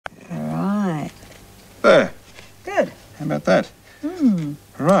There. Good. How about that?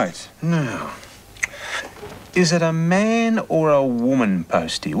 Right. Now, is it a man or a woman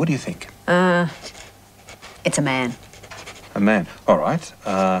postie? What do you think? It's a man. A man. All right.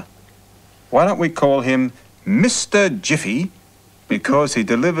 Why don't we call him Mr. Jiffy, because he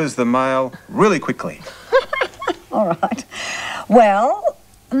delivers the mail really quickly. All right. Well,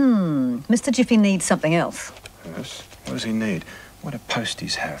 Mr. Jiffy needs something else. Yes. What does he need? What do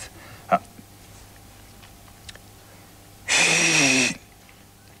posties have?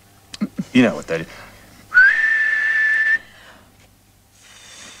 You know what that is.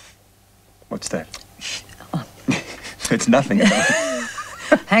 What's that? It's nothing.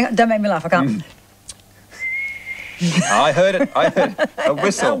 Hang on, don't make me laugh, I can't. I heard it. A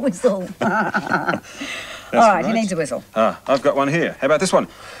whistle. A whistle. All right, he needs a whistle. I've got one here. How about this one?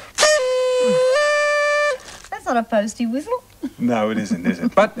 That's not a postie whistle. No, it isn't, is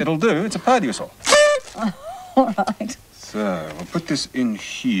it? But it'll do. It's a party whistle. All right. So, we'll put this in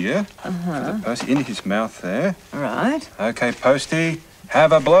here. The postie in his mouth there. All right. Okay, postie,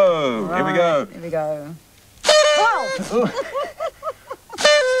 have a blow. Right, Here we go. Here we go. Oh!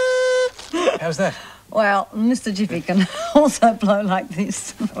 How's that? Well, Mr. Jiffy can also blow like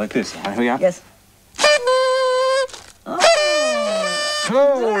this. Like this. Here we go. Yes. Oh!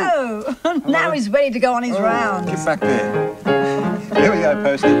 Oh! Now he's ready to go on his rounds. Get back there. Here we go,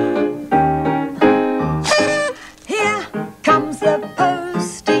 postie. Here comes the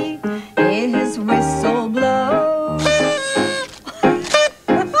postie, his whistle blows.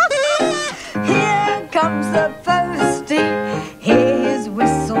 Here comes the postie, his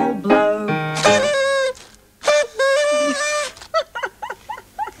whistle blows.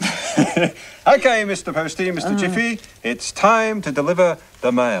 Okay, Mr. Postie, Mr. Jiffy, it's time to deliver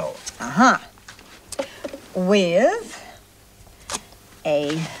the mail. With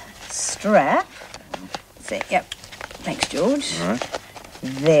a strap. See, yep. Thanks, George. All right.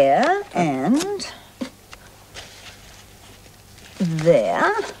 There and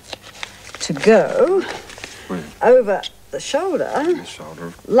there to go Where? over the shoulder The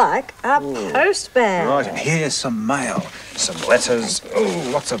shoulder. like a post bag. Right, and here's some mail. Some letters. Oh,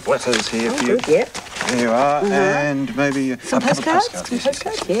 lots of letters here for you. Good, yep. There you are. And maybe Some a couple of postcards? Some Yes, yes,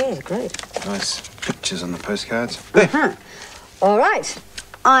 postcards? Yeah, great. yes. Nice pictures on the postcards. There. All right.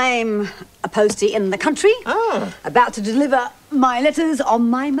 I'm a postie in the country, about to deliver my letters on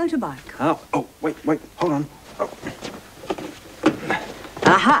my motorbike. Oh, wait, hold on. Oh.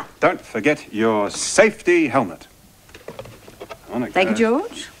 Aha. Don't forget your safety helmet. On it Thank you, goes.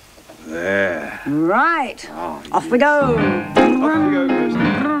 George. There. Right. Oh, Off we go. Off we go, Postie.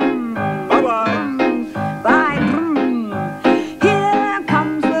 Bye-bye. Bye. Here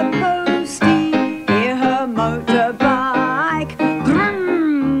comes the postie, hear her motorbike.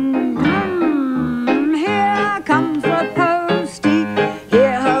 Here comes the postie,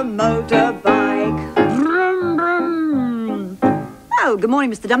 hear her motorbike. Oh, good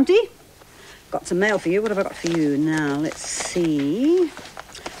morning, Mr. Dumpty. Got some mail for you. What have I got for you? Now, let's see.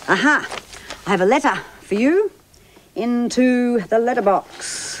 Aha! I have a letter for you into the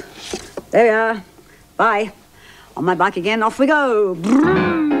letterbox. There we are. Bye. On my bike again, off we go.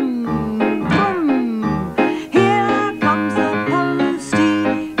 Vroom, vroom. Here comes the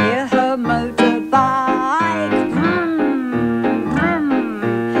postie, hear her motorbike. Vroom, vroom.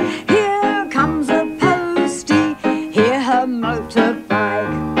 Here comes the postie, hear her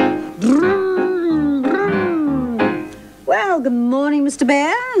motorbike. Vroom, vroom. Well, good morning, Mr.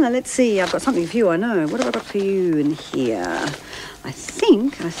 Bear. Now, let's see. I've got something for you, I know. What have I got for you in here? I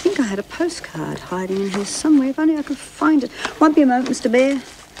think I had a postcard hiding in here somewhere. If only I could find it. Won't be a moment, Mr. Bear.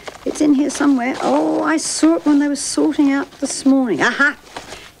 It's in here somewhere. Oh, I saw it when they were sorting out this morning. Aha!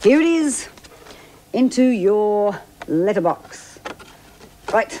 Here it is. Into your letterbox.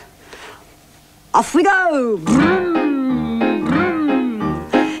 Right. Off we go. Vroom,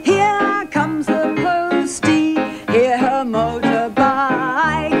 vroom. Here comes the postie. Hear her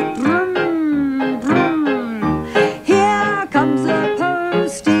motorbike. Vroom, vroom. Here comes the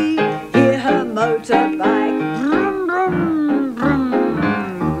postie. Hear her motorbike. Vroom, vroom,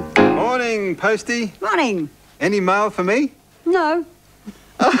 vroom. Morning, Postie. Morning. Any mail for me? No.